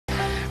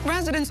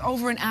Residents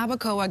over in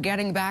Abaco are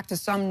getting back to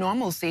some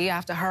normalcy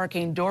after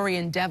Hurricane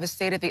Dorian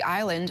devastated the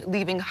island,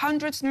 leaving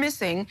hundreds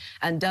missing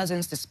and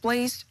dozens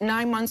displaced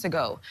 9 months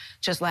ago.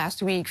 Just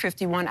last week,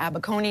 51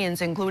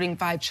 Abaconians, including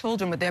 5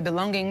 children with their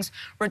belongings,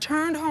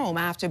 returned home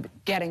after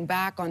getting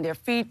back on their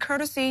feet,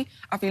 courtesy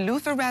of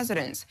Eleuthera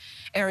residents.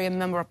 Area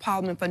Member of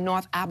Parliament for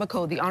North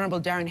Abaco, the Honorable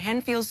Darren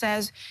Henfield,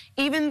 says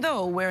even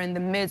though we're in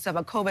the midst of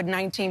a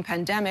COVID-19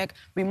 pandemic,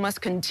 we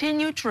must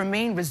continue to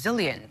remain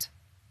resilient.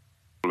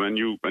 When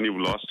you've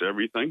lost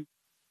everything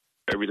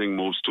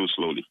moves too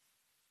slowly,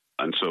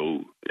 and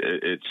so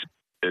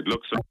it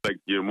looks like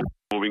you're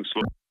moving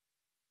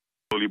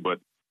slowly. But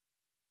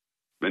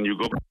when you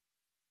go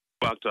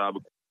back to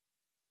Abaco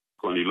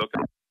and you look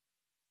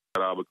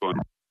at Abaco.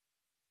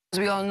 As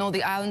we all know,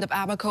 the island of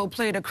Abaco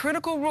played a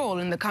critical role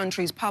in the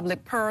country's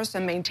public purse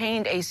and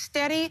maintained a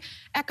steady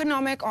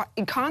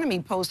economy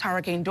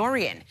post-Hurricane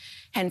Dorian.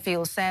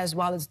 Henfield says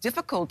while it's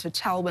difficult to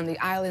tell when the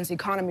island's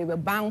economy will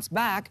bounce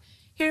back,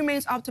 he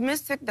remains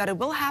optimistic that it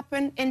will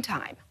happen in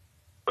time.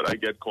 But I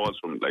get calls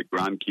from like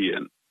Grand Key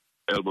and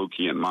Elbow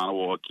Key and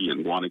Manawa Key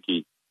and Guana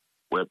Key,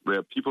 where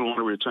people want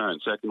to return,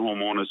 second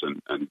homeowners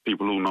and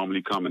people who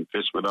normally come and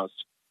fish with us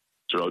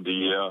throughout the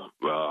year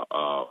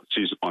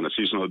on a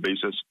seasonal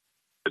basis.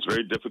 It's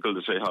very difficult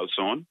to say how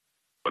soon,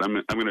 but I'm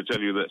going to tell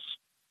you this.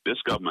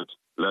 This government,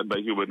 led by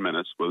Hubert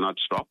Minnis, will not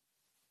stop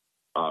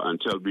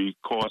until we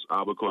cause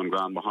Abaco and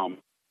Grand Bahama,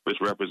 which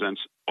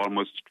represents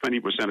almost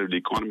 20% of the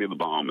economy of the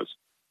Bahamas,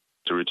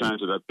 to return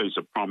to that place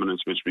of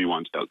prominence which we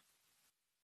once held.